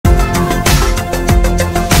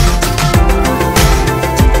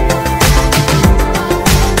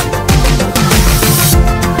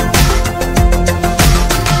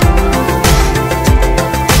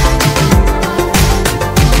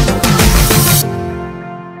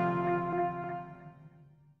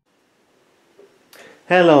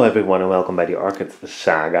Hello everyone and welcome by the Orchid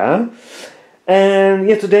SaGa. And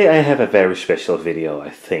yeah, today I have a very special video, I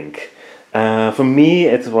think. For me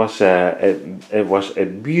it was a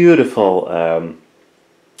beautiful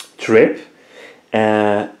trip.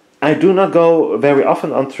 I do not go very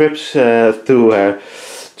often on trips to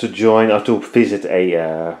join or to visit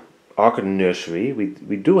a orchid nursery.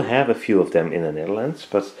 We do have a few of them in the Netherlands,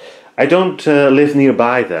 but I don't live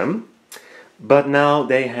nearby them. But now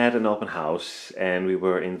they had an open house and we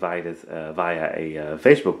were invited via a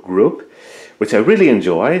Facebook group, which I really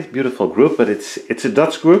enjoy. Beautiful group, but it's a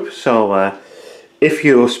Dutch group, so if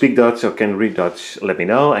you speak Dutch or can read Dutch, let me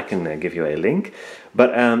know. I can give you a link.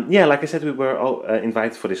 But yeah, like I said, we were all,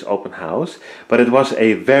 invited for this open house, but it was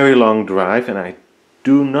a very long drive and I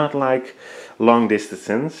do not like long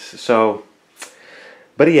distances. So,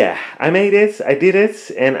 but yeah, I made it, I did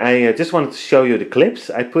it, and I just wanted to show you the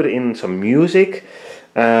clips. I put in some music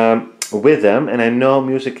with them, and I know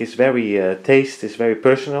music is very, taste is very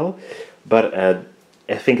personal, but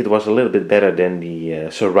I think it was a little bit better than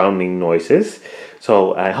the surrounding noises.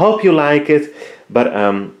 So I hope you like it. But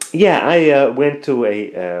yeah, I went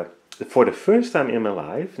to for the first time in my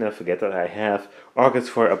life, never forget that I have orchids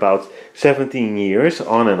for about 17 years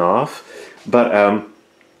on and off, but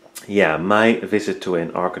yeah, my visit to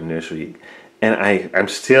an orchid nursery, and I'm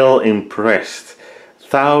still impressed.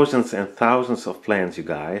 Thousands and thousands of plants, you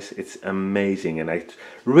guys. It's amazing, and I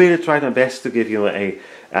really tried my best to give you an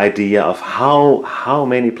idea of how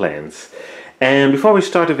many plants. And before we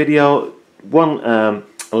start the video, one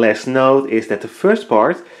last note is that the first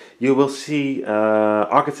part you will see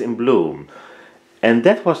orchids in bloom, and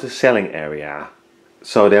that was the selling area.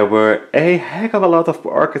 So there were a heck of a lot of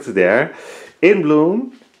orchids there in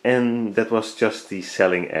bloom. And that was just the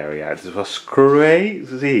selling area. It was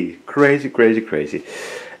crazy, crazy, crazy, crazy.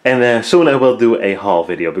 And soon I will do a haul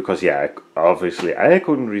video because yeah, obviously I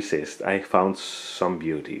couldn't resist. I found some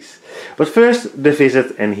beauties. But first the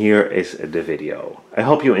visit, and here is the video. I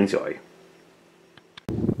hope you enjoy.